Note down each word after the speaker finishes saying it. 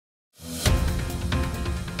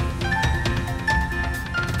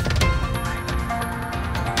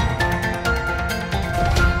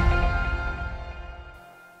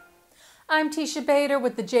I'm Teisha Bader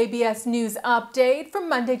with the JBS News Update for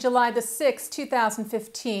Monday, July the 6th,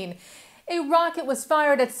 2015. A rocket was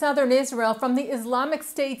fired at southern Israel from the Islamic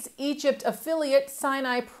State's Egypt affiliate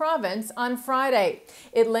Sinai province on Friday.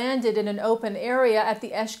 It landed in an open area at the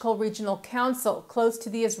Eshkol Regional Council, close to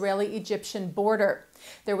the Israeli-Egyptian border.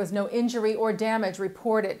 There was no injury or damage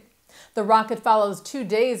reported. The rocket follows 2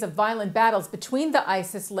 days of violent battles between the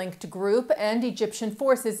ISIS-linked group and Egyptian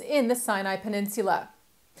forces in the Sinai Peninsula.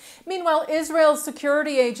 Meanwhile, Israel's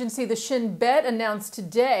security agency, the Shin Bet, announced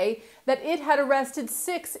today that it had arrested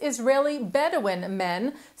 6 Israeli Bedouin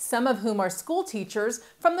men, some of whom are school teachers,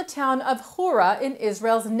 from the town of Hura in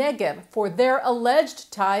Israel's Negev for their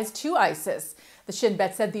alleged ties to ISIS. The Shin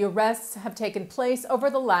Bet said the arrests have taken place over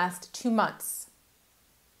the last 2 months.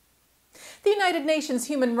 The United Nations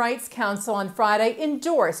Human Rights Council on Friday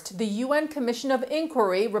endorsed the UN Commission of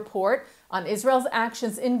Inquiry report on Israel's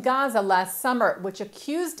actions in Gaza last summer, which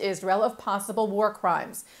accused Israel of possible war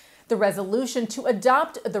crimes. The resolution to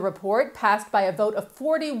adopt the report passed by a vote of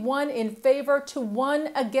 41 in favor to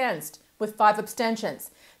 1 against, with 5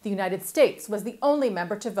 abstentions. The United States was the only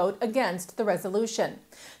member to vote against the resolution.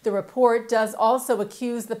 The report does also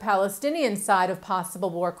accuse the Palestinian side of possible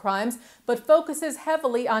war crimes, but focuses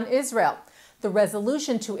heavily on Israel. The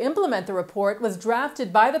resolution to implement the report was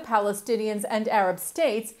drafted by the Palestinians and Arab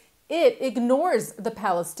states. It ignores the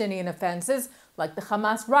Palestinian offenses, like the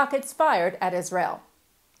Hamas rockets fired at Israel.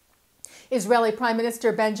 Israeli Prime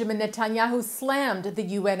Minister Benjamin Netanyahu slammed the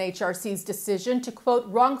UNHRC's decision to, quote,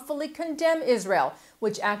 wrongfully condemn Israel,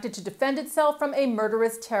 which acted to defend itself from a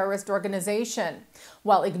murderous terrorist organization,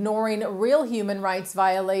 while ignoring real human rights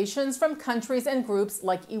violations from countries and groups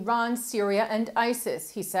like Iran, Syria, and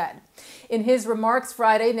ISIS, he said. In his remarks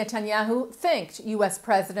Friday, Netanyahu thanked U.S.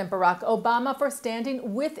 President Barack Obama for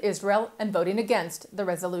standing with Israel and voting against the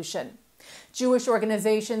resolution. Jewish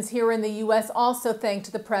organizations here in the U.S. also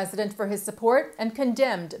thanked the president for his support and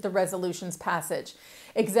condemned the resolution's passage.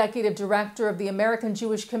 Executive Director of the American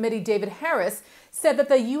Jewish Committee, David Harris, said that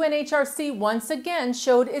the UNHRC once again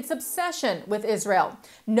showed its obsession with Israel,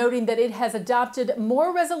 noting that it has adopted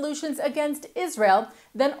more resolutions against Israel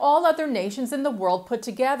than all other nations in the world put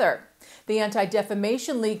together. The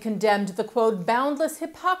Anti-Defamation League condemned the, quote, boundless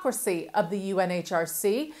hypocrisy of the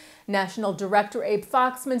UNHRC. National Director Abe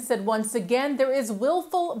Foxman said once again there is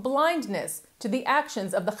willful blindness to the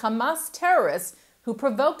actions of the Hamas terrorists who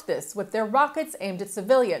provoked this with their rockets aimed at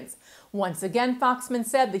civilians. Once again, Foxman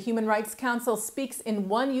said the Human Rights Council speaks in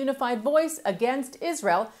one unified voice against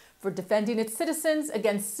Israel for defending its citizens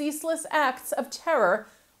against ceaseless acts of terror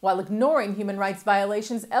while ignoring human rights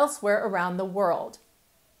violations elsewhere around the world.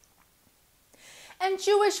 And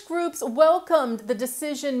Jewish groups welcomed the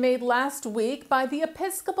decision made last week by the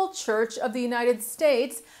Episcopal Church of the United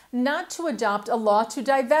States not to adopt a law to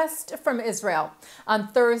divest from Israel. On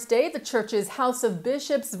Thursday, the church's House of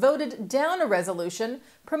Bishops voted down a resolution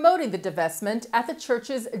promoting the divestment at the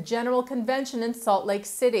church's General Convention in Salt Lake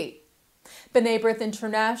City. B'nai B'rith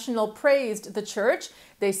International praised the church.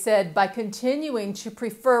 They said by continuing to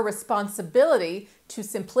prefer responsibility to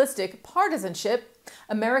simplistic partisanship,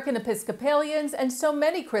 American Episcopalians and so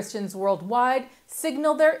many Christians worldwide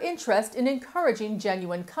signal their interest in encouraging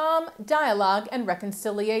genuine calm, dialogue, and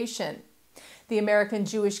reconciliation. The American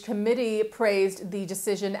Jewish Committee praised the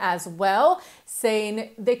decision as well,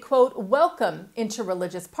 saying they, quote, welcome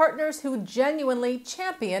interreligious partners who genuinely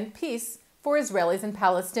champion peace for Israelis and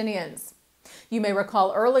Palestinians. You may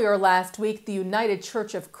recall earlier last week, the United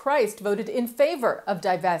Church of Christ voted in favor of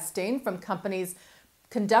divesting from companies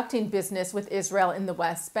conducting business with Israel in the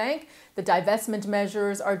West Bank. The divestment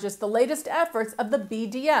measures are just the latest efforts of the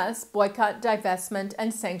BDS, Boycott, Divestment,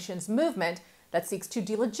 and Sanctions movement that seeks to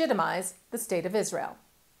delegitimize the State of Israel.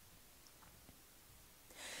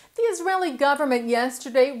 The Israeli government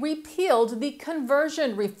yesterday repealed the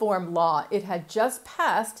conversion reform law it had just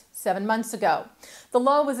passed 7 months ago. The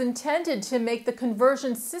law was intended to make the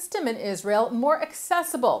conversion system in Israel more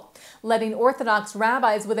accessible, letting Orthodox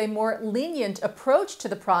rabbis with a more lenient approach to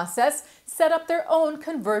the process set up their own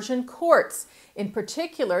conversion courts, in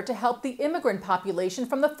particular to help the immigrant population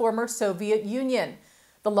from the former Soviet Union.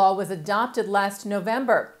 The law was adopted last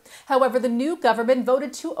November. However, the new government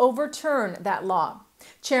voted to overturn that law.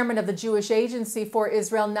 Chairman of the Jewish Agency for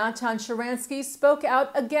Israel, Natan Sharansky, spoke out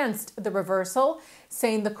against the reversal,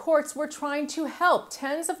 saying the courts were trying to help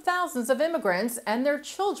tens of thousands of immigrants and their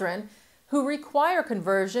children who require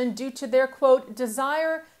conversion due to their, quote,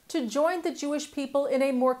 desire to join the Jewish people in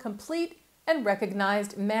a more complete and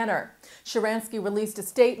recognized manner. Sharansky released a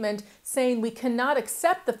statement saying we cannot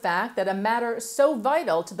accept the fact that a matter so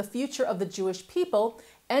vital to the future of the Jewish people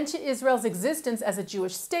and to Israel's existence as a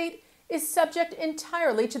Jewish state is subject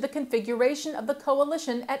entirely to the configuration of the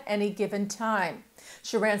coalition at any given time.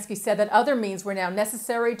 Sharansky said that other means were now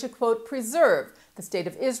necessary to, quote, preserve the State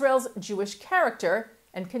of Israel's Jewish character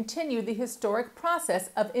and continue the historic process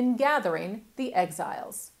of ingathering the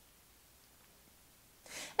exiles.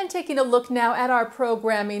 And taking a look now at our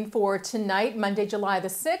programming for tonight, Monday, July the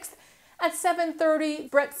 6th, at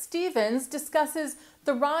 7:30, Bret Stephens discusses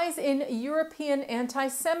the rise in European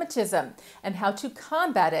anti-Semitism and how to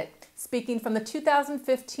combat it, speaking from the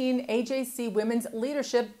 2015 AJC Women's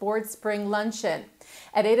Leadership Board Spring Luncheon.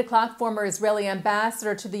 At 8 o'clock, former Israeli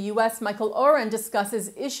ambassador to the U.S. Michael Oren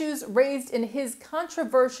discusses issues raised in his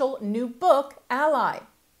controversial new book, Ally.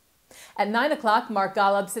 At 9 o'clock, Mark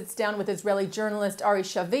Golub sits down with Israeli journalist Ari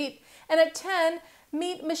Shavit, and at 10,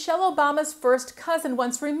 meet Michelle Obama's first cousin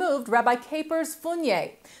once removed, Rabbi Capers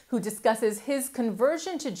Fournier, who discusses his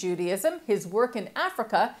conversion to Judaism, his work in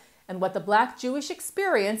Africa, and what the Black Jewish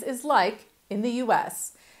experience is like in the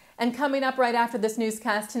U.S. And coming up right after this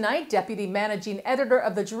newscast tonight, Deputy Managing Editor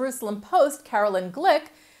of the Jerusalem Post, Carolyn Glick,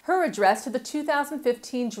 her address to the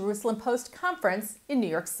 2015 Jerusalem Post Conference in New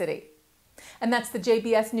York City. And that's the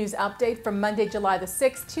JBS News Update from Monday, July the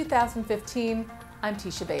 6th, 2015. I'm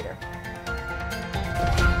Teisha Bader.